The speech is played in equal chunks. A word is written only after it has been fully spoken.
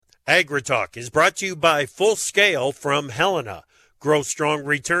AgriTalk is brought to you by Full Scale from Helena. Grow strong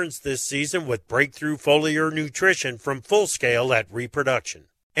returns this season with breakthrough foliar nutrition from Full Scale at Reproduction.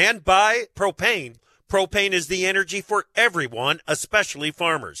 And by Propane. Propane is the energy for everyone, especially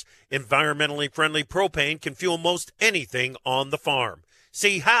farmers. Environmentally friendly propane can fuel most anything on the farm.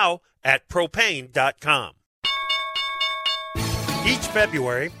 See how at propane.com. Each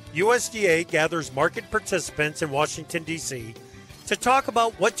February, USDA gathers market participants in Washington, D.C. to talk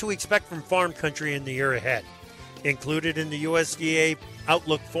about what to expect from farm country in the year ahead. Included in the USDA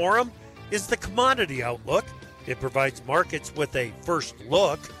Outlook Forum is the Commodity Outlook. It provides markets with a first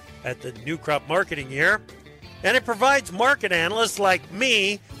look at the new crop marketing year, and it provides market analysts like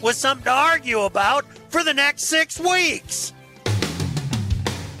me with something to argue about for the next 6 weeks.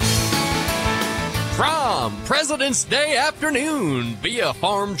 From President's Day afternoon via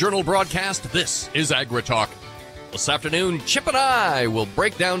Farm Journal broadcast, this is AgriTalk. This afternoon, Chip and I will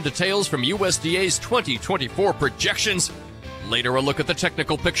break down details from USDA's 2024 projections. Later, a look at the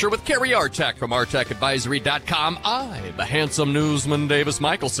technical picture with Kerry Artak from artakadvisory.com. I'm the handsome newsman, Davis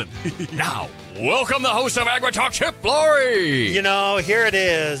Michelson. Now, welcome the host of AgriTalk, Chip Flory. You know, here it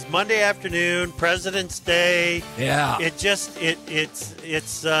is, Monday afternoon, President's Day. Yeah.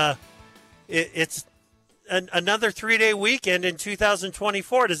 It's another 3-day weekend in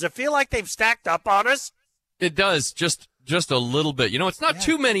 2024. Does it feel like they've stacked up on us? It does, just a little bit. You know, it's not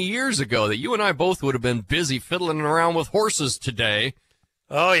too many years ago that you and I both would have been busy fiddling around with horses today.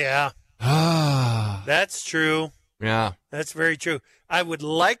 Oh, yeah. That's true. Yeah. That's very true. I would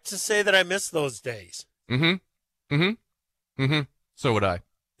like to say that I miss those days. So would I. So would I.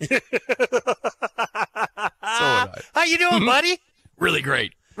 How you doing, buddy? Really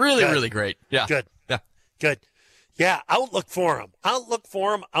great. Really great. Yeah. Good. Yeah. Good. Yeah, Outlook Forum.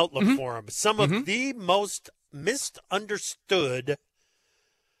 Some of the most misunderstood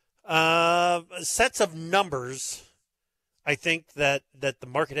sets of numbers, I think, that the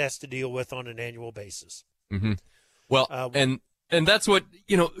market has to deal with on an annual basis. Well, and that's what,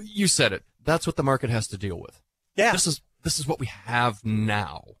 you said it. That's what the market has to deal with. Yeah. This is what we have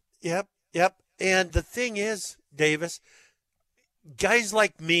now. Yep. And the thing is, Davis, guys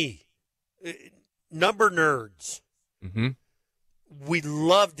like me, number nerds, we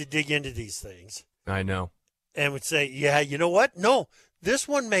love to dig into these things. I know. And would say, yeah, you know what? No, this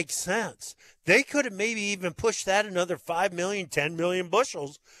one makes sense. They could have maybe even pushed that another 5 million, 10 million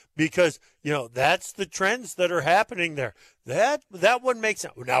bushels because, that's the trends that are happening there. That one makes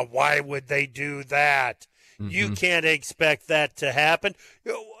sense. Now, why would they do that? You can't expect that to happen.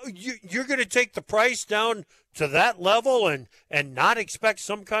 You're going to take the price down to that level and not expect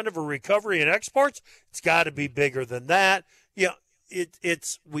some kind of a recovery in exports? It's got to be bigger than that.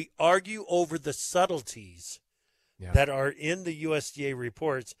 We argue over the subtleties that are in the USDA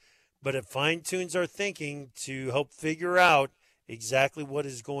reports, but it fine-tunes our thinking to help figure out exactly what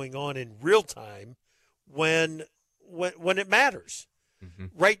is going on in real time when it matters.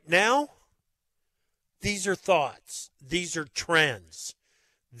 Right now, these are thoughts. These are trends.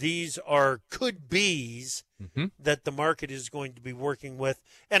 These are could-be's that the market is going to be working with.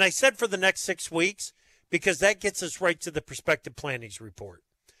 And I said for the next 6 weeks because that gets us right to the prospective plantings report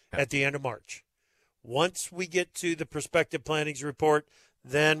at the end of March. Once we get to the prospective plantings report,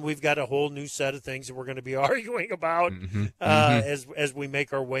 then we've got a whole new set of things that we're going to be arguing about as we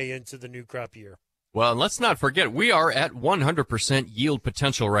make our way into the new crop year. Well, and let's not forget, we are at 100% yield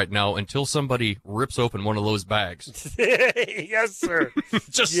potential right now until somebody rips open one of those bags. Yes, sir.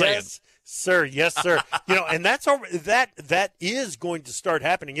 Just saying. Yes, sir. And that is going to start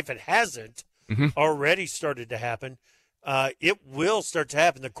happening. If it hasn't already started to happen, it will start to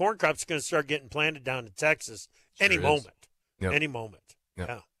happen. The corn crop's going to start getting planted down in Texas any moment. Any moment. Yep.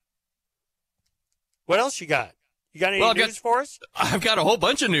 Yeah. What else you got? You got any news for us? I've got a whole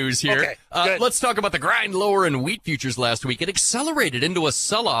bunch of news here. Okay, let's talk about the grind lower in wheat futures last week. It accelerated into a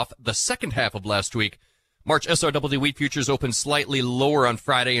sell-off the second half of last week. March SRW wheat futures opened slightly lower on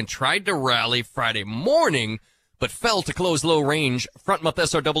Friday and tried to rally Friday morning, but fell to close low range. Front month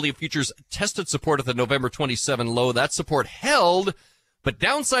SRW futures tested support at the November 27 low. That support held, but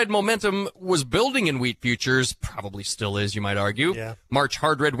downside momentum was building in wheat futures, probably still is, you might argue. Yeah. March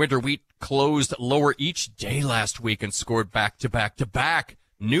hard red winter wheat closed lower each day last week and scored back-to-back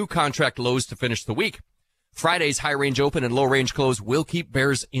new contract lows to finish the week. Friday's high range open and low range close will keep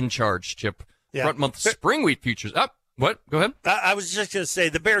bears in charge, Chip. Yeah. Front month spring wheat futures up. What? Go ahead. I was just going to say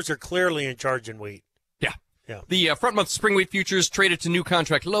the bears are clearly in charge in wheat. Yeah. The front month spring wheat futures traded to new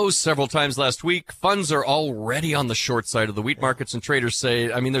contract lows several times last week. Funds are already on the short side of the wheat markets, and traders say,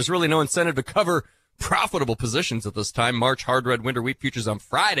 there's really no incentive to cover profitable positions at this time. March hard red winter wheat futures on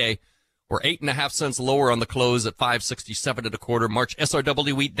Friday were 8.5 cents lower on the close at 5.67 1/4. March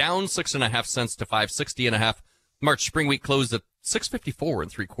SRW wheat down 6.5 cents to 5.60 1/2. March spring wheat closed at 6.54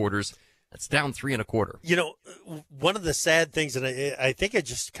 3/4. That's down 3 1/4. You know, one of the sad things, and I think it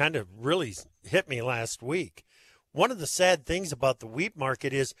just kind of really hit me last week. One of the sad things about the wheat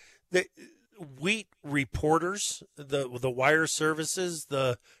market is that wheat reporters, the wire services,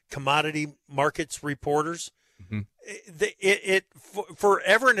 the commodity markets reporters,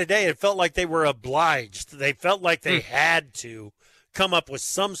 forever and a day, it felt like they were obliged. They felt like they had to come up with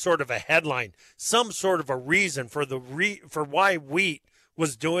some sort of a headline, some sort of a reason for for why wheat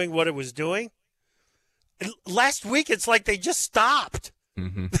was doing what it was doing. Last week, it's like they just stopped.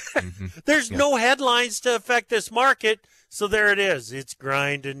 There's no headlines to affect this market, so there it is. It's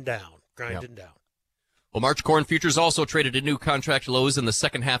grinding down. Down. Well, March corn futures also traded at new contract lows in the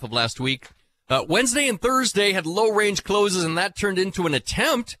second half of last week. Wednesday and Thursday had low-range closes, and that turned into an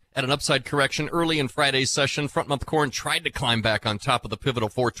attempt at an upside correction early in Friday's session. Front-month corn tried to climb back on top of the pivotal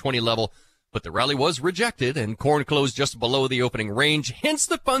 420 level, but the rally was rejected, and corn closed just below the opening range. Hence,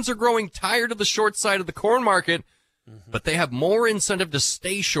 the funds are growing tired of the short side of the corn market, but they have more incentive to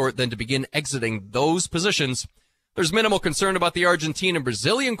stay short than to begin exiting those positions. There's minimal concern about the Argentine and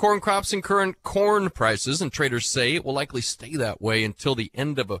Brazilian corn crops and current corn prices, and traders say it will likely stay that way until the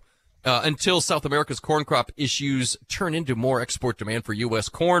end of until South America's corn crop issues turn into more export demand for U.S.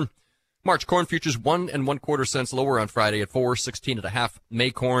 corn. March corn futures 1 1/4 cents lower on Friday at 4.16 1/2. May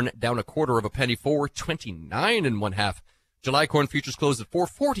corn down 1/4 penny, 4.29 1/2. July corn futures closed at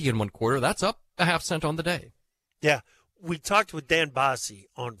 4.40 1/4. That's up 1/2 cent on the day. Yeah. We talked with Dan Bossi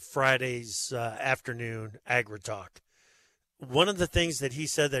on Friday's afternoon AgriTalk. One of the things that he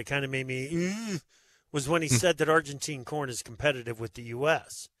said that kind of made me was when he said that Argentine corn is competitive with the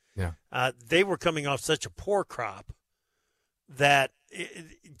U.S. Yeah. They were coming off such a poor crop that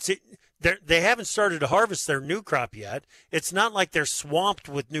they haven't started to harvest their new crop yet. It's not like they're swamped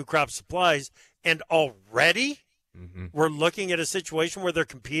with new crop supplies, and already we're looking at a situation where they're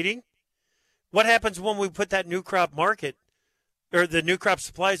competing. What happens when we put that new crop market or the new crop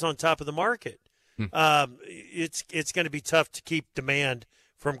supplies on top of the market? It's going to be tough to keep demand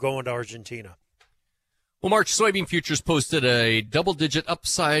from going to Argentina. Well, March soybean futures posted a double-digit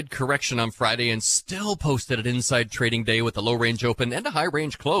upside correction on Friday and still posted an inside trading day with a low-range open and a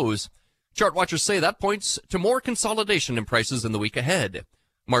high-range close. Chart watchers say that points to more consolidation in prices in the week ahead.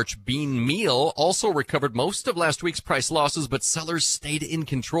 March bean meal also recovered most of last week's price losses, but sellers stayed in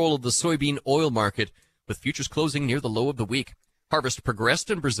control of the soybean oil market, with futures closing near the low of the week. Harvest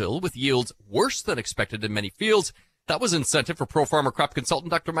progressed in Brazil, with yields worse than expected in many fields. That was incentive for pro-farmer crop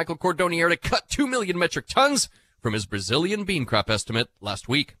consultant Dr. Michael Cordonier to cut 2 million metric tons from his Brazilian bean crop estimate last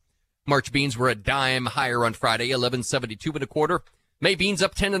week. March beans were a dime higher on Friday, 11.72 1/4. May beans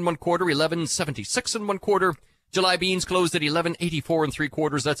up 10 1/4, 11.76 1/4. July beans closed at 11.84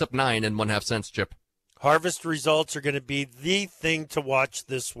 3/4. That's up 9 1/2 cents, Chip. Harvest results are going to be the thing to watch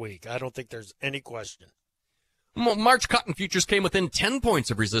this week. I don't think there's any question. March cotton futures came within 10 points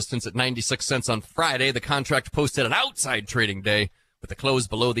of resistance at 96 cents on Friday. The contract posted an outside trading day. With the close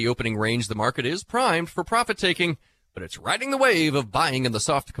below the opening range, the market is primed for profit-taking, but it's riding the wave of buying in the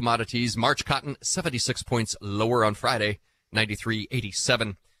soft commodities. March cotton 76 points lower on Friday,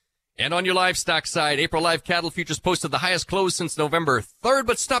 93.87. And on your livestock side, April live cattle futures posted the highest close since November 3rd,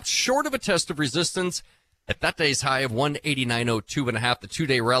 but stopped short of a test of resistance at that day's high of 189.02 1/2. The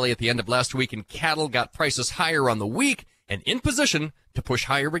two-day rally at the end of last week in cattle got prices higher on the week and in position to push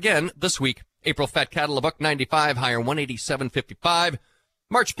higher again this week. April fat cattle a $1.95 higher, 187.55.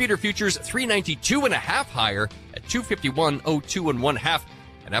 March feeder futures 392 1/2 higher at 251.02 1/2.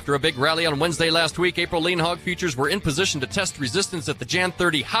 And after a big rally on Wednesday last week, April lean hog futures were in position to test resistance at the Jan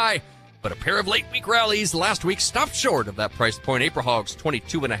 30 high, but a pair of late week rallies last week stopped short of that price point. April hogs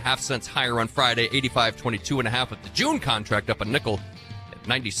 22 1/2 cents higher on Friday, 85.22 1/2, with the June contract up a nickel at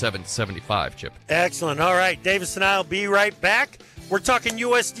 97.75, Chip. Excellent. All right, Davis and I will be right back. We're talking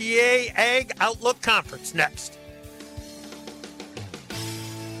USDA Ag Outlook Conference next.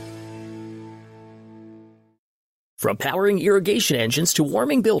 From powering irrigation engines to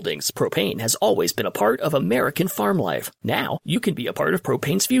warming buildings, propane has always been a part of American farm life. Now, you can be a part of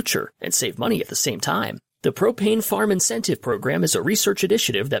propane's future and save money at the same time. The Propane Farm Incentive Program is a research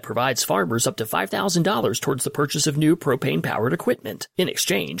initiative that provides farmers up to $5,000 towards the purchase of new propane-powered equipment. In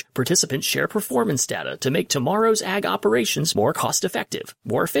exchange, participants share performance data to make tomorrow's ag operations more cost-effective,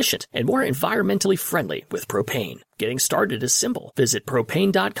 more efficient, and more environmentally friendly with propane. Getting started is simple. Visit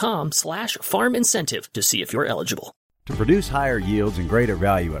propane.com/farm incentive to see if you're eligible. To produce higher yields and greater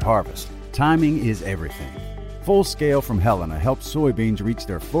value at harvest, timing is everything. Full Scale from Helena helps soybeans reach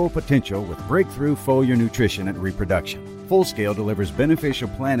their full potential with breakthrough foliar nutrition and reproduction. Full Scale delivers beneficial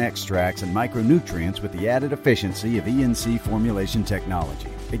plant extracts and micronutrients with the added efficiency of ENC formulation technology.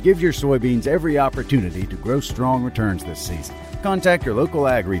 It gives your soybeans every opportunity to grow strong returns this season. Contact your local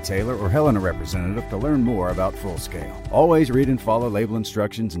ag retailer or Helena representative to learn more about Full Scale. Always read and follow label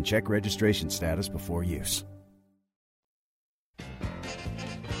instructions and check registration status before use.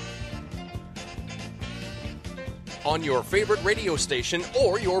 On your favorite radio station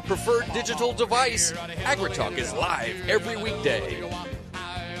or your preferred digital device, AgriTalk is live every weekday.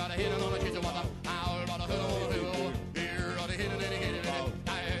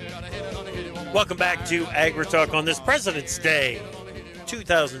 Welcome back to AgriTalk on this President's Day,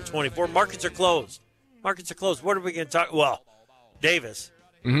 2024. Markets are closed. Markets are closed. What are we going to talk? Well, Davis.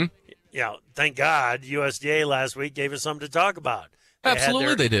 Mm-hmm. Yeah, thank God USDA last week gave us something to talk about.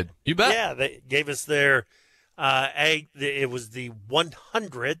 Absolutely, they did. You bet. Yeah, they gave us their ag. It was the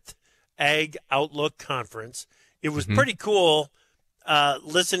 100th Ag Outlook Conference. It was pretty cool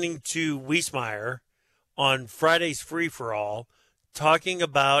listening to Wiesmeyer on Friday's Free for All, talking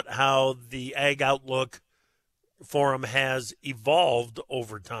about how the Ag Outlook Forum has evolved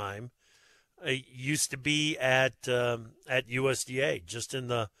over time. It used to be at USDA, just in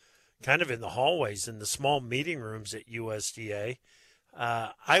the kind of in the hallways, in the small meeting rooms at USDA.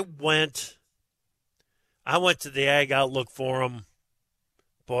 I went to the Ag Outlook Forum.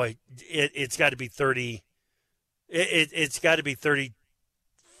 Boy, it's got to be 30. It's got to be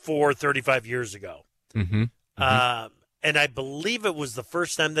 34, 35 years ago. Mm-hmm. And I believe it was the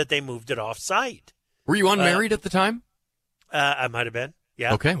first time that they moved it off site. Were you unmarried at the time? I might have been.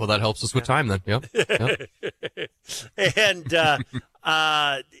 Yeah. Okay. Well, that helps us with time then. Yep. And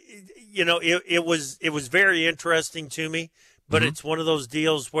it was very interesting to me, but it's one of those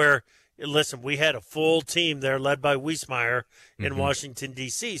deals where, listen, we had a full team there led by Wiesmeyer in Washington,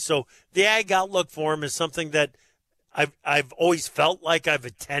 D.C. So the Ag Outlook Forum is something that I've always felt like I've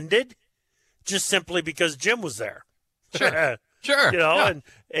attended, just simply because Jim was there. Sure.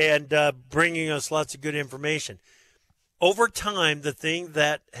 And bringing us lots of good information. Over time, the thing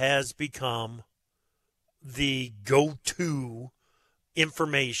that has become the go-to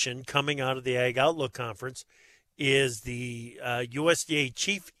information coming out of the Ag Outlook Conference is the USDA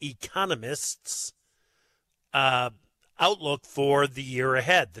chief economist's outlook for the year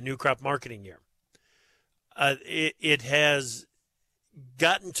ahead, the new crop marketing year. It has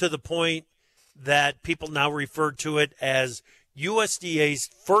gotten to the point that people now refer to it as USDA's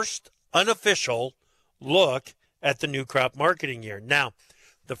first unofficial look at the new crop marketing year. Now,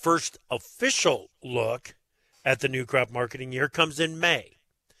 the first official look at the new crop marketing year comes in May.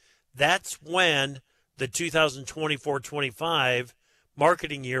 That's when the 2024-25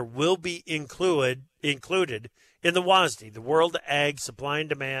 marketing year will be included in the WASDE, the World Ag Supply and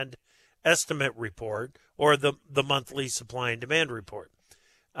Demand Estimate Report, or the monthly supply and demand report.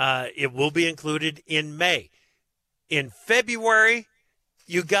 It will be included in May. In February,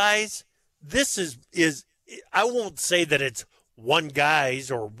 you guys, this is I won't say that it's one guy's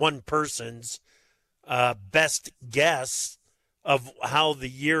or one person's best guess of how the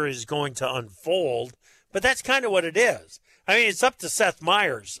year is going to unfold, but that's kind of what it is. I mean, it's up to Seth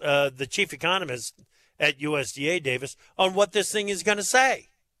Meyers, the chief economist at USDA, Davis, on what this thing is going to say.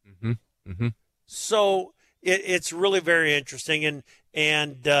 Mm-hmm. Mm-hmm. So it's really very interesting,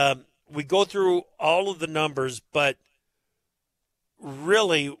 and we go through all of the numbers, but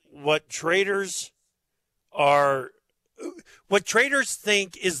really what traders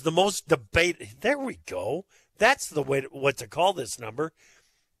think is the most debated. There we go. That's the way what to call this number.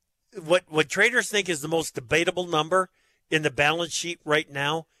 What traders think is the most debatable number in the balance sheet right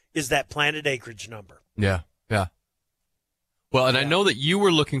now is that planted acreage number. Yeah. Well, and I know that you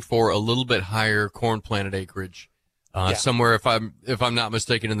were looking for a little bit higher corn planted acreage, somewhere, if I'm not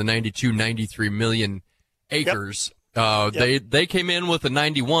mistaken, in the 92, 93 million acres. Yep. They came in with a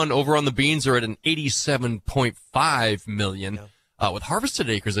 91. Over on the beans are at an 87.5 million, with harvested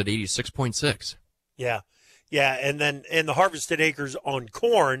acres at 86.6. Yeah, and the harvested acres on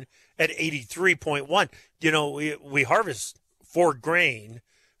corn at 83.1. You know, we harvest for grain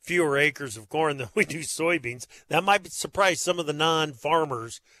fewer acres of corn than we do soybeans. That might surprise some of the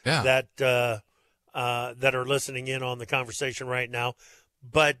non-farmers that are listening in on the conversation right now.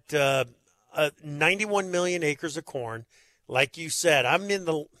 But 91 million acres of corn, like you said, I'm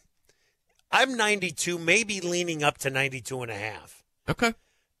 92, maybe leaning up to 92 and a half. Okay.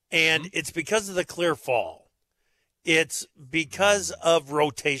 And it's because of the clear fall. It's because of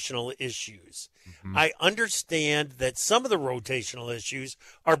rotational issues. Mm-hmm. I understand that some of the rotational issues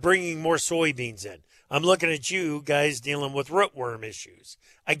are bringing more soybeans in. I'm looking at you guys dealing with rootworm issues.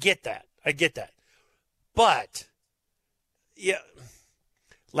 I get that. But, yeah,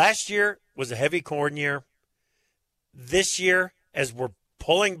 last year was a heavy corn year. This year, as we're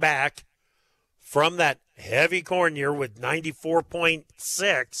pulling back from that heavy corn year with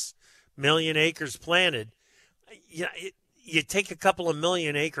 94.6 million acres planted, you take a couple of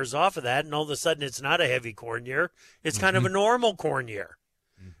million acres off of that, and all of a sudden it's not a heavy corn year. It's kind of a normal corn year.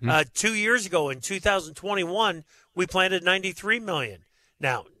 2 years ago, in 2021, we planted 93 million.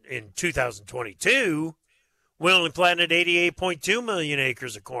 Now, in 2022, we only planted 88.2 million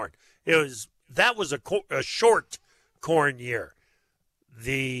acres of corn. That was a short corn year.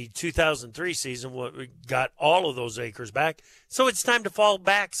 The 2003 season, we got all of those acres back. So it's time to fall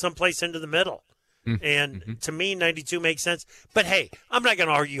back someplace into the middle. And to me, 92 makes sense. But, hey, I'm not going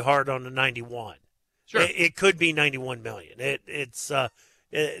to argue hard on the 91. Sure. It could be 91 million.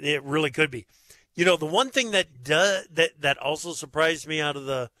 It really could be. The one thing that also surprised me out of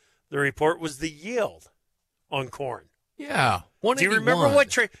the report was the yield on corn. Yeah. Do you remember what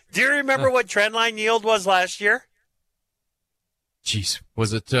trendline yield was last year? Jeez.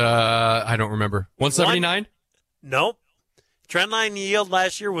 Was it, I don't remember. 179? Nope. Trendline yield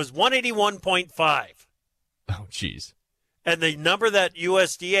last year was 181.5. Oh, jeez. And the number that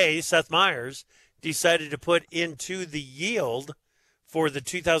USDA, Seth Meyers, decided to put into the yield for the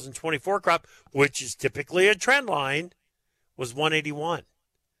 2024 crop, which is typically a trend line, was 181.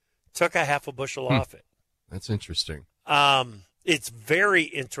 Took a half a bushel off it. That's interesting. It's very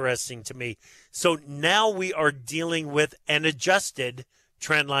interesting to me. So now we are dealing with an adjusted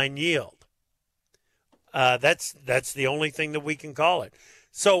trendline yield. That's the only thing that we can call it.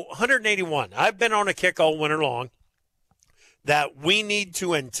 So 181. I've been on a kick all winter long that we need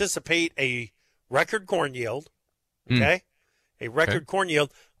to anticipate a record corn yield. Okay? A record corn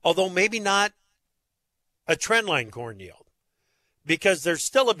yield, although maybe not a trendline corn yield, because there's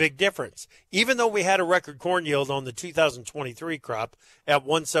still a big difference. Even though we had a record corn yield on the 2023 crop at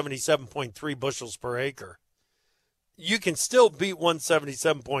 177.3 bushels per acre, you can still beat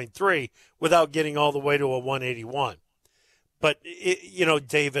 177.3 without getting all the way to a 181. But,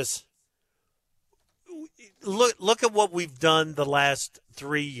 Davis, look at what we've done the last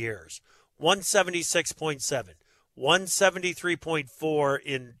 3 years. 176.7, 173.4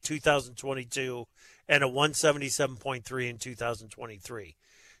 in 2022, and a 177.3 in 2023.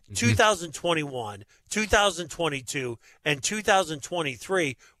 2021, 2022, and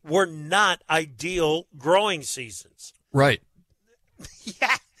 2023 were not ideal growing seasons. Right.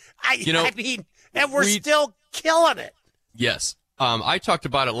 Yeah. I mean, and we're still killing it. Yes. I talked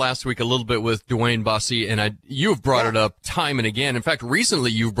about it last week a little bit with Dwayne Bussey, and you've brought it up time and again. In fact,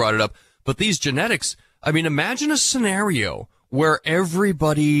 recently you've brought it up. But these genetics, I mean, imagine a scenario where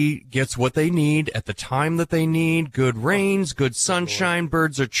everybody gets what they need at the time that they need, good rains, good sunshine,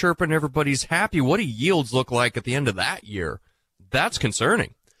 birds are chirping, everybody's happy. What do yields look like at the end of that year? That's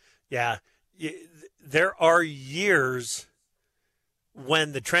concerning. Yeah. There are years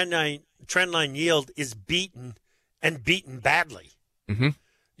when the trendline yield is beaten and beaten badly.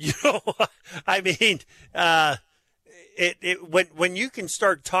 I mean, when you can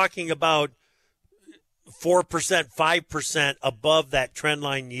start talking about 4%, 5% above that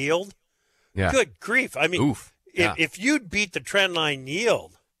trendline yield, good grief. I mean, if you'd beat the trendline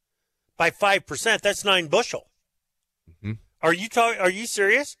yield by 5%, that's 9 bushel. Are you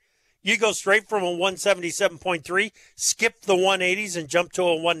serious? You go straight from a 177.3, skip the 180s, and jump to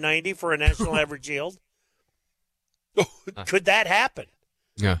a 190 for a national average yield? Could that happen?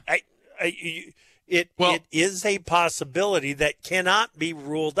 Yeah. It is a possibility that cannot be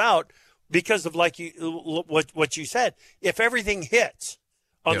ruled out because of what you said. If everything hits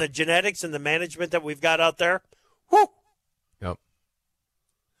on the genetics and the management that we've got out there, whoo. Yep.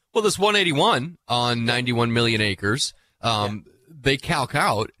 Well, this 181 on 91 million acres, they calc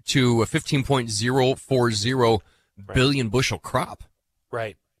out to a 15.040 billion bushel crop.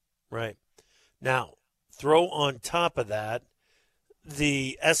 Right. Now, throw on top of that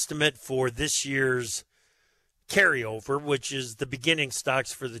the estimate for this year's carryover, which is the beginning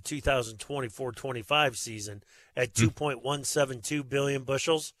stocks for the 2024-25 season at 2.172 billion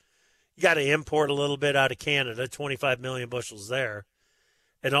bushels. You got to import a little bit out of Canada, 25 million bushels there.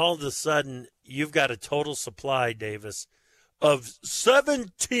 And all of a sudden, you've got a total supply, Davis, of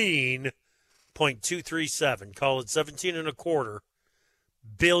 17.237, call it 17 and a quarter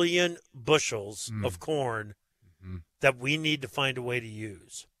billion bushels of corn that we need to find a way to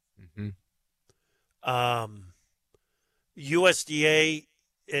use. USDA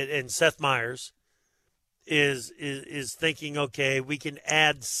and Seth Meyers is thinking, okay, we can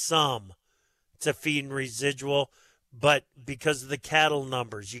add some to feed and residual, but because of the cattle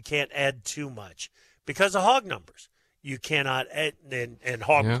numbers, you can't add too much. Because of hog numbers, you cannot add, and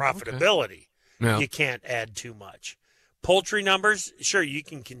hog profitability, you can't add too much. Poultry numbers, sure, you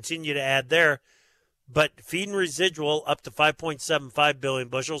can continue to add there, but feed and residual up to 5.75 billion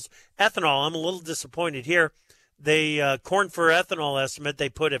bushels. Ethanol, I'm a little disappointed here. They corn for ethanol estimate they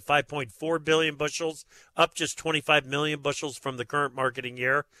put at 5.4 billion bushels, up just 25 million bushels from the current marketing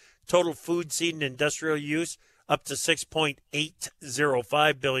year. Total food, seed, and industrial use up to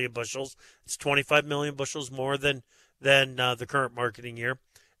 6.805 billion bushels. It's 25 million bushels more than the current marketing year.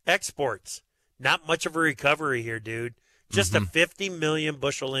 Exports, not much of a recovery here, dude. Just a 50 million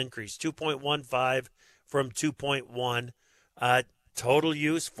bushel increase, 2.15 from 2.1. Total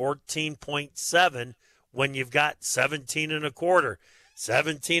use 14.7 when you've got 17 and a quarter.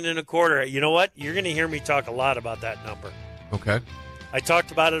 17 and a quarter. You know what? You're going to hear me talk a lot about that number. Okay. I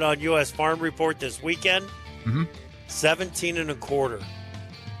talked about it on U.S. Farm Report this weekend. 17 and a quarter.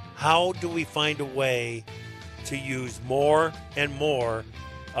 How do we find a way to use more and more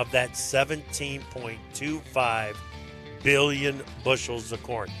of that 17.25 billion bushels of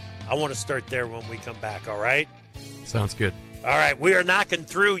corn? I want to start there when we come back, all right? Sounds good. All right, we are knocking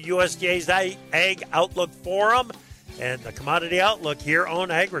through USDA's Ag Outlook Forum and the Commodity Outlook here on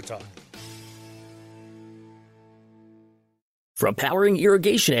AgriTalk. From powering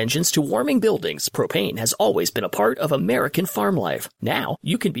irrigation engines to warming buildings, propane has always been a part of American farm life. Now,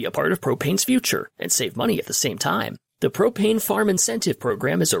 you can be a part of propane's future and save money at the same time. The Propane Farm Incentive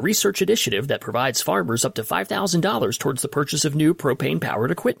Program is a research initiative that provides farmers up to $5,000 towards the purchase of new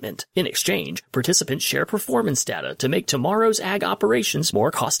propane-powered equipment. In exchange, participants share performance data to make tomorrow's ag operations more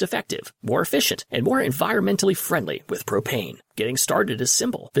cost-effective, more efficient, and more environmentally friendly with propane. Getting started is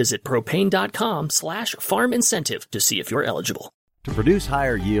simple. Visit propane.com/farm incentive to see if you're eligible. To produce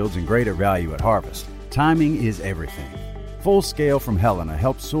higher yields and greater value at harvest, timing is everything. Full Scale from Helena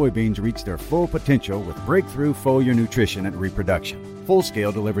helps soybeans reach their full potential with breakthrough foliar nutrition and reproduction. Full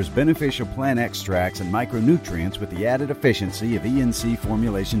Scale delivers beneficial plant extracts and micronutrients with the added efficiency of ENC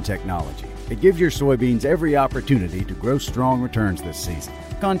formulation technology. It gives your soybeans every opportunity to grow strong returns this season.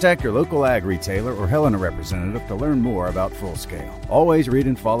 Contact your local ag retailer or Helena representative to learn more about Full Scale. Always read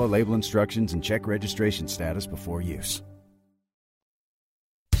and follow label instructions and check registration status before use.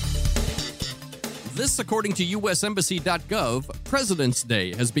 This, according to USEmbassy.gov, President's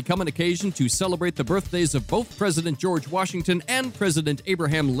Day has become an occasion to celebrate the birthdays of both President George Washington and President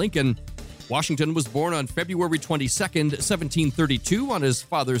Abraham Lincoln. Washington was born on February 22, 1732, on his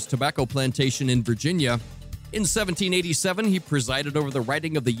father's tobacco plantation in Virginia. In 1787, he presided over the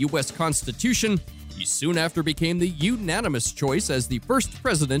writing of the U.S. Constitution. He soon after became the unanimous choice as the first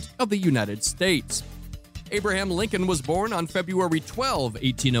president of the United States. Abraham Lincoln was born on February 12,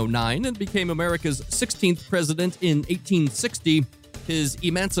 1809, and became America's 16th president in 1860. His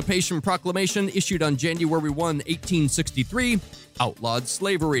Emancipation Proclamation, issued on January 1, 1863, outlawed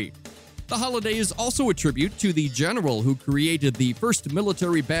slavery. The holiday is also a tribute to the general who created the first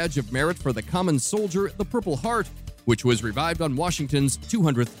military badge of merit for the common soldier, the Purple Heart, which was revived on Washington's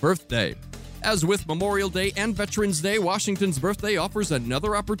 200th birthday. As with Memorial Day and Veterans Day, Washington's birthday offers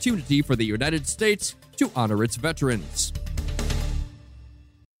another opportunity for the United States to honor its veterans.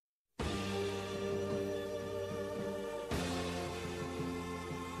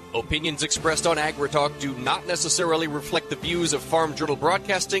 Opinions expressed on AgriTalk do not necessarily reflect the views of Farm Journal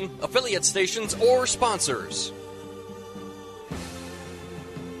Broadcasting, affiliate stations, or sponsors.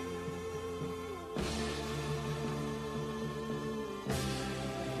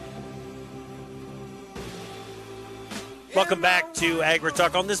 Welcome back to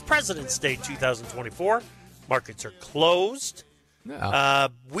AgriTalk on this President's Day 2024. Markets are closed. Yeah.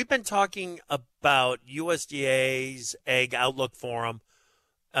 We've been talking about USDA's Ag Outlook Forum,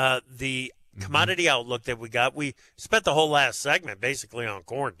 the commodity outlook that we got. We spent the whole last segment basically on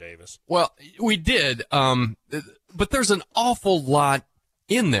corn, Davis. Well, we did, but there's an awful lot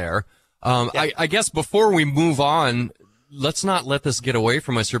in there. I guess before we move on, let's not let this get away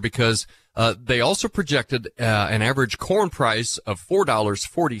from us here, because they also projected an average corn price of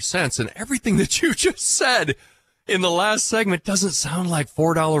 $4.40, and everything that you just said in the last segment doesn't sound like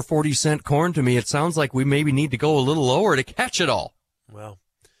 $4.40 corn to me. It sounds like we maybe need to go a little lower to catch it all. Well,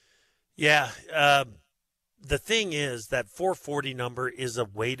 yeah. The thing is that 440 number is a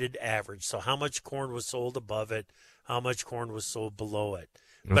weighted average. So how much corn was sold above it, how much corn was sold below it.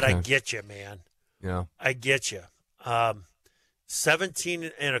 But I get you, man. Yeah. I get you.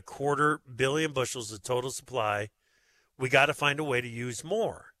 17.25 billion bushels of total supply we got to find a way to use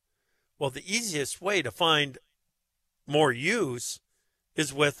more. Well, the easiest way to find more use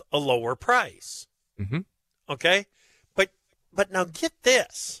is with a lower price. Mm-hmm. Okay? But now get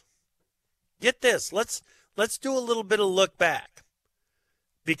this. Get this. Let's do a little bit of look back.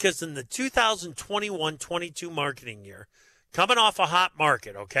 Because in the 2021-22 marketing year, coming off a hot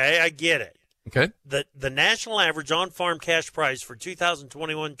market, okay? I get it. Okay. The national average on-farm cash price for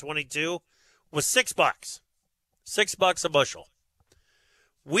 2021-22 was $6. $6 a bushel.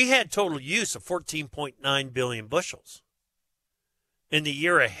 We had total use of 14.9 billion bushels. In the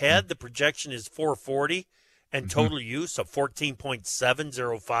year ahead, the projection is 440 and total use of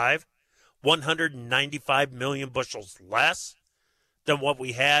 14.705, 195 million bushels less than what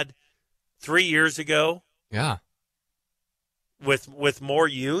we had 3 years ago. Yeah. With more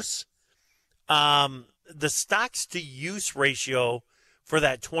use. The stocks to use ratio for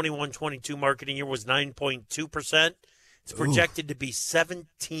that 21-22 marketing year was 9.2%. It's projected to be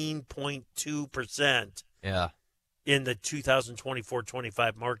 17.2%. Yeah. In the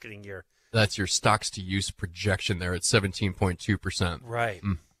 2024-25 marketing year. That's your stocks to use projection there at 17.2%. Right.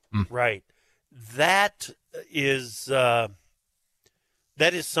 Right. That is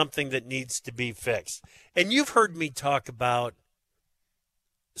something that needs to be fixed. And you've heard me talk about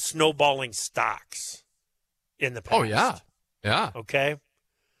snowballing stocks in the past. Oh, yeah. Yeah. Okay.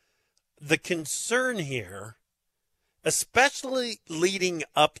 The concern here, especially leading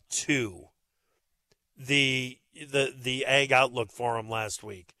up to the Ag Outlook Forum last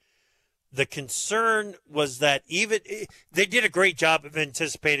week, the concern was that they did a great job of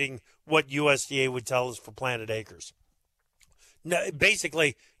anticipating what USDA would tell us for planted acres. No,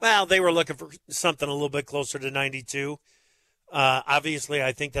 basically, they were looking for something a little bit closer to 92. Obviously,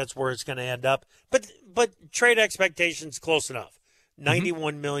 I think that's where it's going to end up. But trade expectations close enough,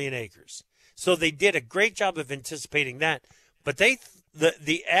 91 million acres. So they did a great job of anticipating that. But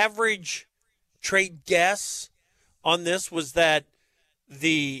the average trade guess on this was that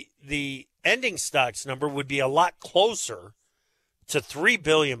the ending stocks number would be a lot closer to 3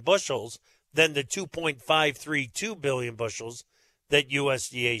 billion bushels than the 2.532 billion bushels that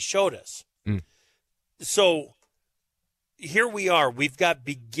USDA showed us. So here we are. We've got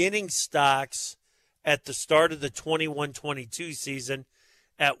beginning stocks at the start of the 21-22 season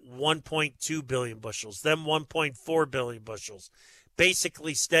at 1.2 billion bushels, then 1.4 billion bushels.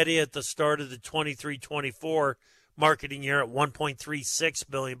 Basically steady at the start of the 23-24 marketing year at 1.36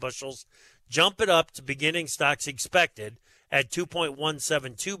 billion bushels. Jump it up to beginning stocks expected at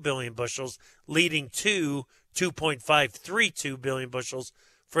 2.172 billion bushels, leading to 2.532 billion bushels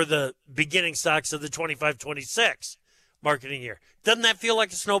for the beginning stocks of the 25-26 marketing year. Doesn't that feel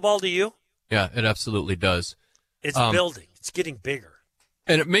like a snowball to you? Yeah, it absolutely does. It's building. It's getting bigger.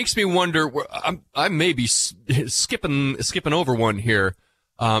 And it makes me wonder, I may be skipping over one here,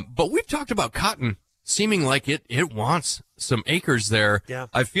 but we've talked about cotton seeming like it wants some acres there. Yeah.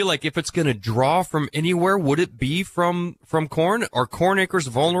 I feel like if it's going to draw from anywhere, would it be from corn? Are corn acres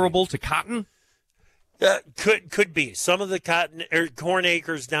vulnerable to cotton? Could be. Some of the corn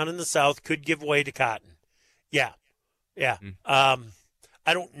acres down in the south could give way to cotton. Yeah.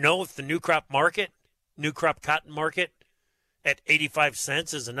 I don't know if the new crop cotton market at 85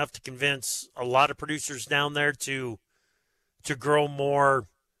 cents is enough to convince a lot of producers down there to grow more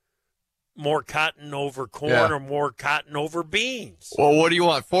cotton over corn or more cotton over beans. Well, what do you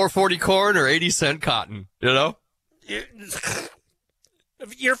want? 4.40 corn or 80-cent cotton? You know?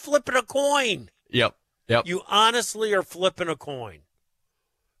 You're flipping a coin. Yep. You honestly are flipping a coin.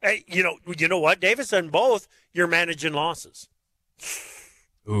 Hey, you know what, Davis? Said both, you're managing losses.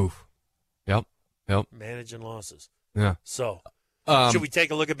 Oof. Yep. Managing losses. Yeah. So, should we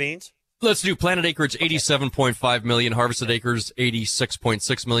take a look at beans? Let's do planted acreage, 87.5 million. Harvested acres,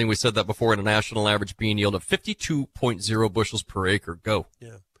 86.6 million. We said that before, and a national average bean yield of 52.0 bushels per acre. Go.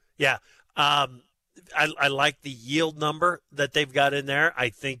 Yeah. I like the yield number that they've got in there. I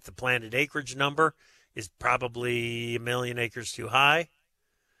think the planted acreage number is probably 1 million acres too high.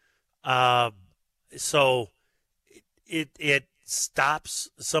 So it stops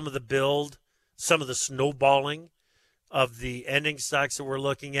some of the build, some of the snowballing of the ending stocks that we're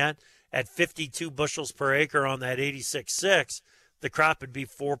looking at. At 52 bushels per acre on that 86.6, the crop would be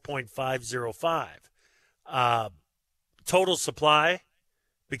 4.505. Total supply,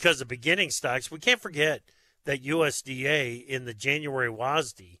 because of beginning stocks, we can't forget that USDA in the January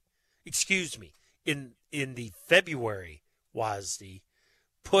WASDE, in the February WASDE,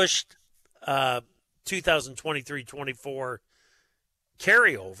 pushed 2023-24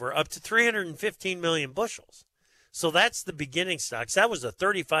 carryover up to 315 million bushels. So that's the beginning stocks. That was a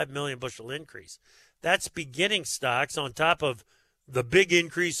 35 million bushel increase. That's beginning stocks on top of the big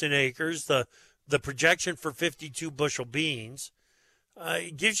increase in acres, the projection for 52 bushel beans.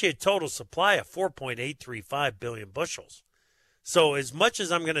 It gives you a total supply of 4.835 billion bushels. So as much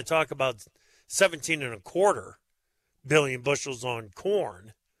as I'm going to talk about 17 and a quarter billion bushels on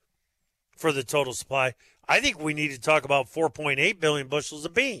corn for the total supply, I think we need to talk about 4.8 billion bushels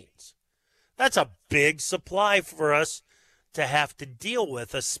of beans. That's a big supply for us to have to deal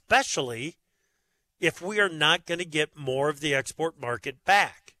with, especially if we are not going to get more of the export market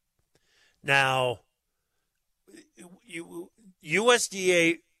back. Now,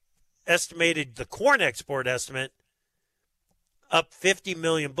 USDA estimated the corn export estimate up 50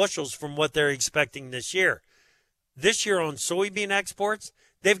 million bushels from what they're expecting this year. This year on soybean exports,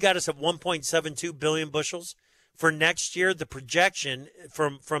 they've got us at 1.72 billion bushels. For next year, the projection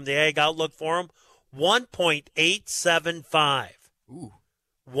from the Ag Outlook Forum, 1.875. Ooh.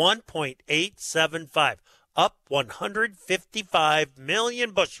 1.875, up 155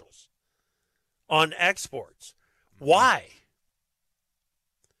 million bushels on exports. Why?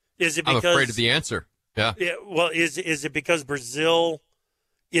 Is it because I'm afraid of the answer. Yeah. Well, is it because Brazil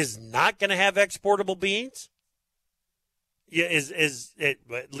is not going to have exportable beans? Yeah, is it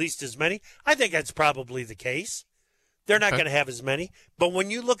at least as many? I think that's probably the case. They're not going to have as many. But when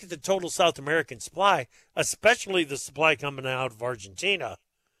you look at the total South American supply, especially the supply coming out of Argentina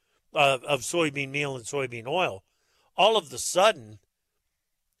of soybean meal and soybean oil, all of the sudden,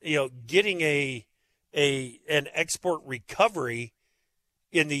 getting an export recovery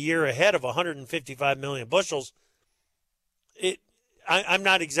in the year ahead of 155 million bushels, I'm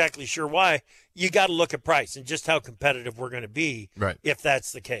not exactly sure why. You got to look at price and just how competitive we're going to be if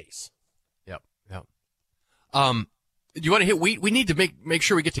that's the case. Yep. Do you want to hit wheat? We need to make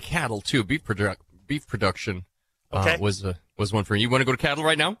sure we get to cattle too. Beef production was one for you. You want to go to cattle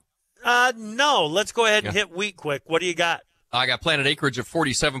right now? No. Let's go ahead and hit wheat quick. What do you got? I got planted acreage of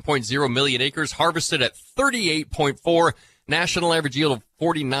 47.0 million acres, harvested at 38.4. National average yield of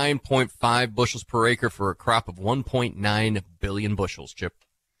 49.5 bushels per acre for a crop of 1.9 billion bushels, Chip.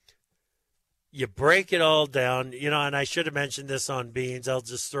 You break it all down, and I should have mentioned this on beans. I'll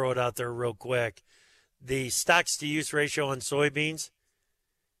just throw it out there real quick. The stocks-to-use ratio on soybeans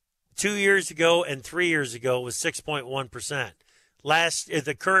 2 years ago and 3 years ago was 6.1%.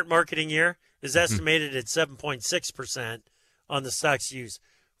 The current marketing year is estimated at 7.6% on the stocks-to-use.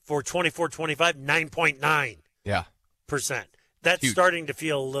 For 24-25, 9.9%. Yeah. That's huge. Starting to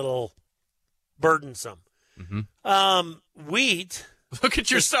feel a little burdensome. Wheat. Look at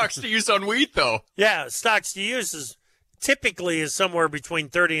your stocks to use on wheat, though. Yeah, stocks to use is somewhere between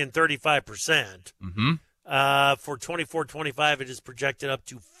 30 and 35%. For 24-25, it is projected up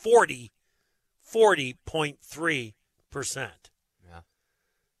to 40.3%. Yeah.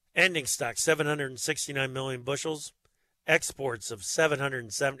 Ending stock 769 million bushels. Exports of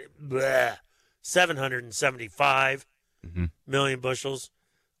 775 million bushels.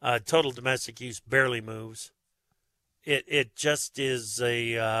 Total domestic use barely moves. It just is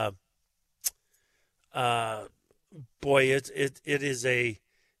a it is a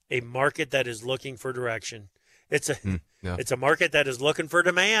market that is looking for direction. It's a market that is looking for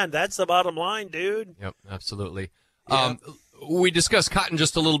demand. That's the bottom line, dude. Yep, absolutely. Yeah. We discussed cotton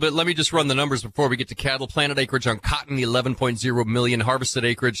just a little bit. Let me just run the numbers before we get to cattle. Planted acreage on cotton, 11.0 million. Harvested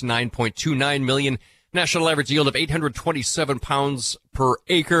acreage, 9.29 million. National average yield of 827 pounds per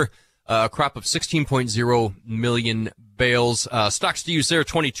acre. A crop of 16.0 million bales. Stocks to use there,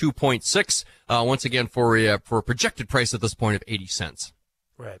 22.6. Once again, for a projected price at this point of 80 cents.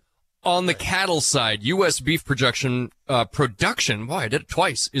 Right. On the cattle side, U.S. beef production, I did it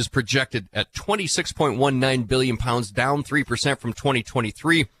twice, is projected at 26.19 billion pounds, down 3% from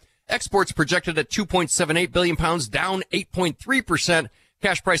 2023. Exports projected at 2.78 billion pounds, down 8.3%.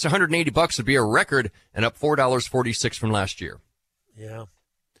 Cash price $180 would be a record and up $4.46 from last year. Yeah.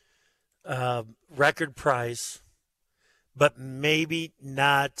 Record price, but maybe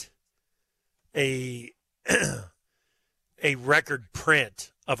not a record print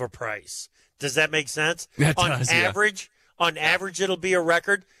of a price. Does that make sense? That does, on average, it'll be a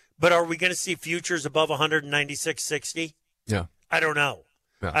record, but are we going to see futures above 196.60? Yeah. I don't know.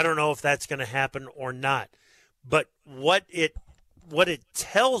 Yeah. I don't know if that's going to happen or not. But what it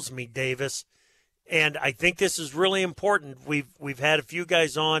tells me, Davis, and I think this is really important. We've had a few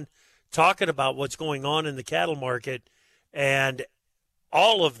guys on talking about what's going on in the cattle market, and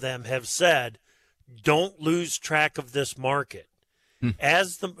all of them have said, don't lose track of this market.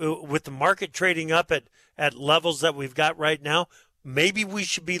 With the market trading up at levels that we've got right now, maybe we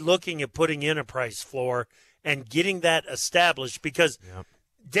should be looking at putting in a price floor and getting that established, because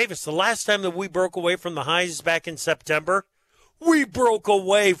Davis, the last time that we broke away from the highs back in September, we broke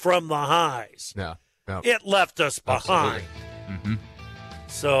away from the highs. Yeah. It left us behind. Mm-hmm.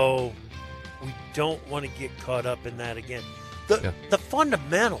 So we don't want to get caught up in that again. The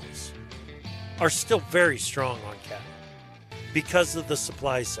fundamentals are still very strong on cattle because of the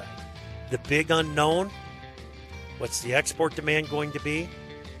supply side. The big unknown, what's the export demand going to be?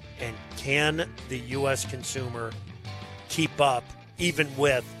 And can the U.S. consumer keep up even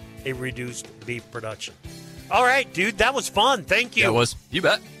with a reduced beef production? All right, dude, that was fun. Thank you. That was. You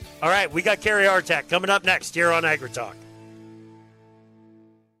bet. All right, we got Kerry Artak coming up next here on AgriTalk.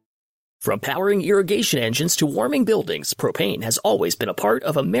 From powering irrigation engines to warming buildings, propane has always been a part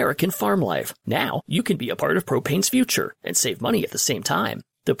of American farm life. Now, you can be a part of propane's future and save money at the same time.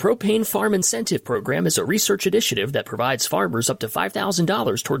 The Propane Farm Incentive Program is a research initiative that provides farmers up to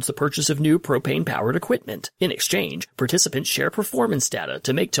 $5,000 towards the purchase of new propane-powered equipment. In exchange, participants share performance data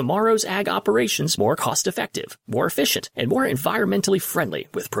to make tomorrow's ag operations more cost-effective, more efficient, and more environmentally friendly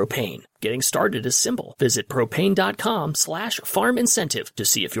with propane. Getting started is simple. Visit propane.com/farm incentive to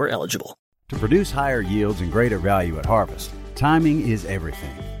see if you're eligible. To produce higher yields and greater value at harvest, timing is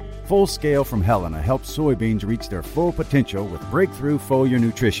everything. Full Scale from Helena helps soybeans reach their full potential with breakthrough foliar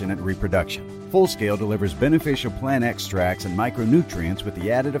nutrition and reproduction. Full Scale delivers beneficial plant extracts and micronutrients with the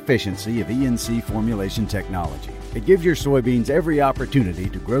added efficiency of ENC formulation technology. It gives your soybeans every opportunity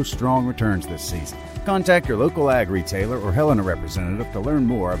to grow strong returns this season. Contact your local ag retailer or Helena representative to learn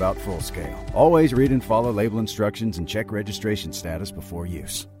more about Full Scale. Always read and follow label instructions and check registration status before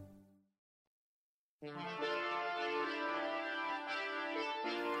use.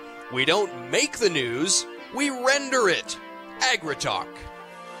 We don't make the news, we render it. AgriTalk.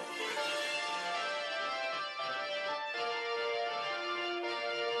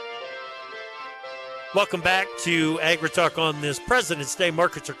 Welcome back to AgriTalk on this President's Day.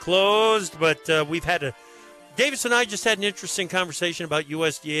 Markets are closed, but Davis and I just had an interesting conversation about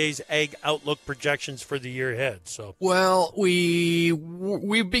USDA's ag outlook projections for the year ahead. So, well, we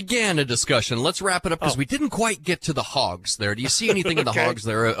began a discussion. Let's wrap it up because we didn't quite get to the hogs there. Do you see anything in the hogs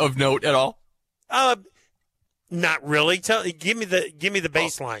there of note at all? Not really. Give me the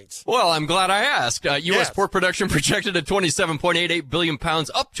baselines. Well, I'm glad I asked. U.S. pork production projected at 27.88 billion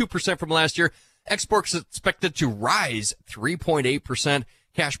pounds, up 2% from last year. Exports expected to rise 3.8%.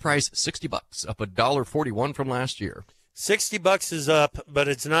 Cash price $60, up $1.41 from last year. $60 is up, but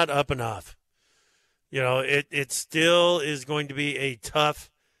it's not up enough. You know, it still is going to be a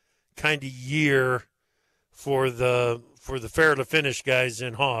tough kind of year for the fair to finish guys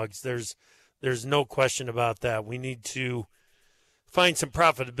in hogs. There's no question about that. We need to find some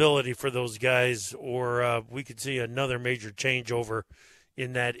profitability for those guys, or we could see another major changeover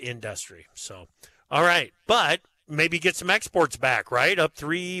in that industry. So, all right, but maybe get some exports back, right? Up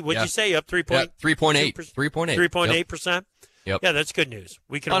 3, what'd you say? Up 3.8%? 3.8%? Yep. Yeah, that's good news.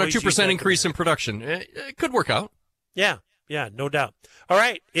 We can on a 2% increase in production. It could work out. Yeah, no doubt. All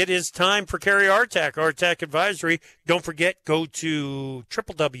right, it is time for Kerry Artak, Artak Advisory. Don't forget, go to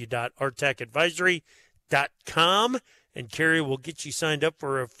www.artakadvisory.com, and Kerry will get you signed up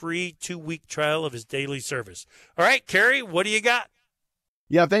for a free 2-week trial of his daily service. All right, Kerry, what do you got?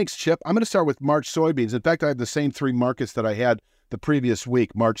 Yeah, thanks, Chip. I'm going to start with March soybeans. In fact, I have the same 3 markets that I had the previous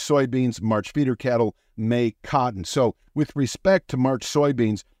week: March soybeans, March feeder cattle, May cotton. So with respect to March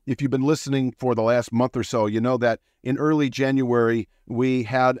soybeans, if you've been listening for the last month or so, you know that in early January, we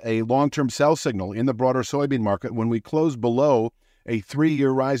had a long-term sell signal in the broader soybean market when we closed below a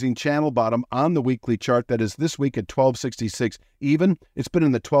 3-year rising channel bottom on the weekly chart that is this week at 1266 even. It's been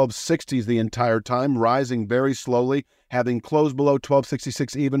in the 1260s the entire time, rising very slowly. Having closed below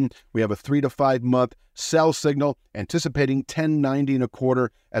 1266 even, we have a 3 to 5 month sell signal, anticipating 1090 and a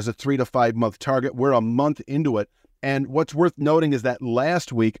quarter as a 3 to 5 month target. We're a month into it. And what's worth noting is that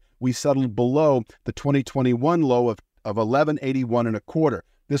last week we settled below the 2021 low of 1181 and a quarter.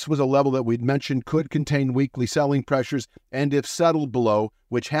 This was a level that we'd mentioned could contain weekly selling pressures, and if settled below,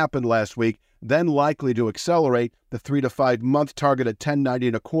 which happened last week, then likely to accelerate the 3 to 5 month target at 1090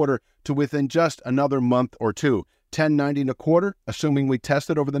 and a quarter to within just another month or two. 1090 and a quarter, assuming we test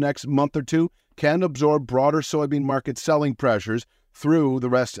it over the next month or two, can absorb broader soybean market selling pressures through the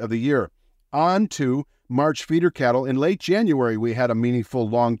rest of the year. On to March feeder cattle. In late January, we had a meaningful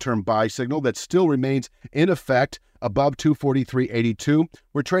long-term buy signal that still remains in effect above 243.82.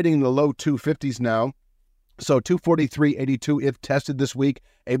 We're trading in the low 250s now. So 243.82 if tested this week,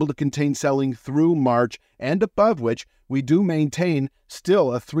 able to contain selling through March, and above which we do maintain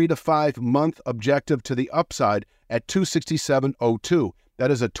still a 3 to 5 month objective to the upside at 267.02. That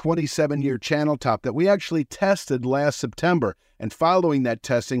is a 27-year channel top that we actually tested last September, and following that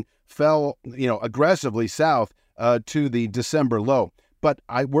testing fell, aggressively south to the December low. But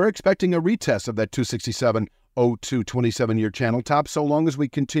we're expecting a retest of that 267.02 27-year channel top, so long as we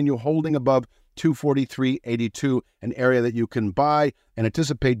continue holding above 243.82, an area that you can buy and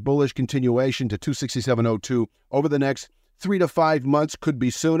anticipate bullish continuation to 267.02 over the next 3 to 5 months, could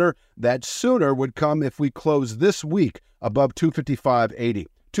be sooner. That sooner would come if we close this week above 255.80.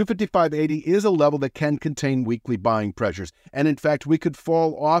 255.80 is a level that can contain weekly buying pressures, and in fact, we could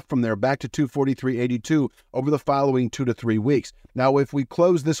fall off from there back to 243.82 over the following 2 to 3 weeks. Now, if we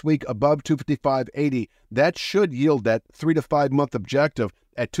close this week above 255.80, that should yield that 3 to 5 month objective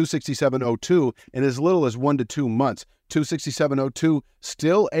at 267.02 in as little as 1 to 2 months. 267.02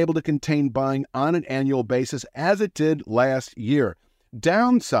 still able to contain buying on an annual basis as it did last year.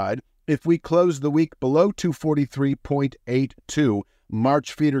 Downside, if we close the week below 243.82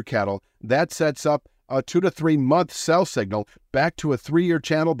 March feeder cattle, that sets up a 2 to 3 month sell signal back to a 3-year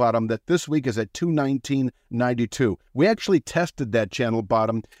channel bottom that this week is at 219.92. We actually tested that channel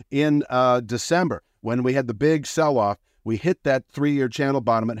bottom in December when we had the big sell-off. We hit that 3-year channel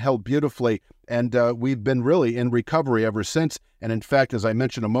bottom. It held beautifully, and we've been really in recovery ever since. And in fact, as I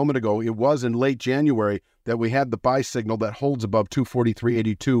mentioned a moment ago, it was in late January that we had the buy signal that holds above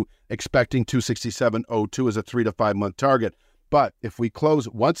 243.82, expecting 267.02 as a 3 to 5 month target. But if we close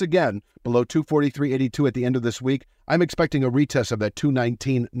once again below 243.82 at the end of this week, I'm expecting a retest of that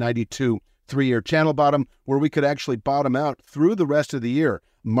 219.92 3-year channel bottom, where we could actually bottom out through the rest of the year.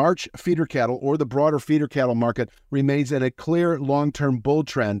 March feeder cattle, or the broader feeder cattle market, remains in a clear long-term bull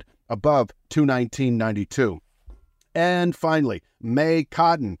trend above 219.92. And finally, May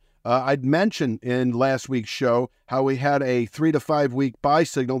cotton. I'd mentioned in last week's show how we had a 3 to 5 week buy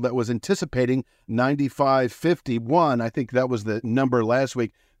signal that was anticipating 95.51. I think that was the number last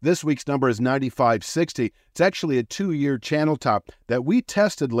week. This week's number is 95.60. It's actually a 2-year channel top that we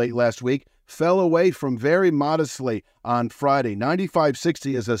tested late last week, fell away from very modestly on Friday.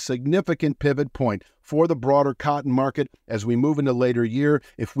 95.60 is a significant pivot point for the broader cotton market as we move into later year.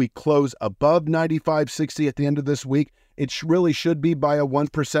 If we close above 95.60 at the end of this week, it really should be by a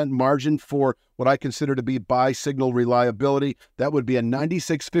 1% margin for what I consider to be buy signal reliability. That would be a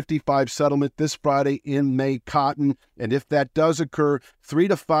 96.55 settlement this Friday in May cotton. And if that does occur, 3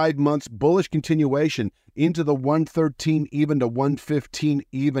 to 5 months bullish continuation into the 113 even to 115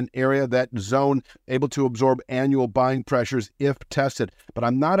 even area, that zone able to absorb annual buying pressures if tested. But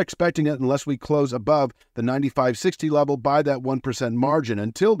I'm not expecting it unless we close above the 95.60 level by that 1% margin.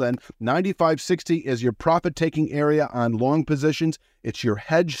 Until then, 95.60 is your profit-taking area on long positions. It's your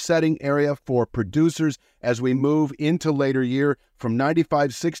hedge setting area for producers as we move into later year. From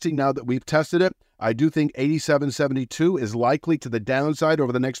 95.60, now that we've tested it, I do think 87.72 is likely to the downside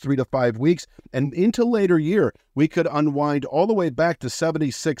over the next 3 to 5 weeks. And into later year, we could unwind all the way back to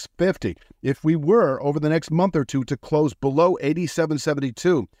 76.50. If we were, over the next month or two, to close below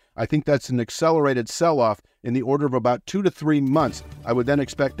 87.72, I think that's an accelerated sell-off in the order of about 2 to 3 months. I would then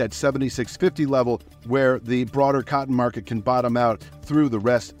expect that 76.50 level where the broader cotton market can bottom out through the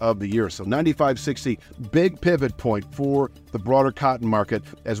rest of the year. So 95.60, big pivot point for the broader cotton market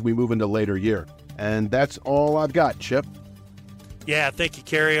as we move into later year. And that's all I've got, Chip. Yeah, thank you,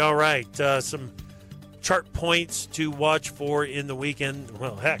 Kerry. All right. Some chart points to watch for in the weekend.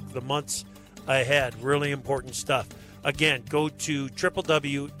 Well, heck, the months ahead. Really important stuff. Again, go to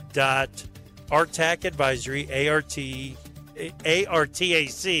www.artac advisory,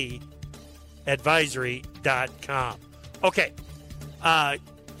 ARTAC advisory.com. Okay.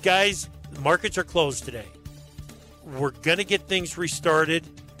 Guys, the markets are closed today. We're going to get things restarted.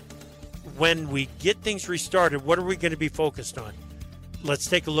 When we get things restarted, what are we going to be focused on? Let's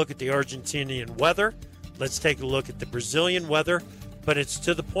take a look at the Argentinian weather. Let's take a look at the Brazilian weather. But it's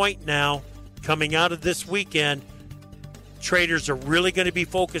to the point now, coming out of this weekend, traders are really going to be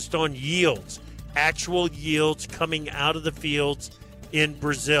focused on yields, actual yields coming out of the fields in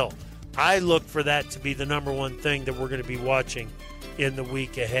Brazil. I look for that to be the number one thing that we're going to be watching in the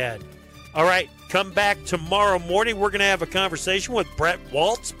week ahead. All right, come back tomorrow morning. We're going to have a conversation with Brett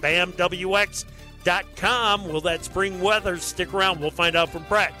Waltz, BAMWX.com. Will that spring weather stick around? We'll find out from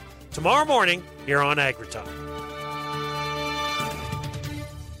Brett tomorrow morning here on AgriTalk.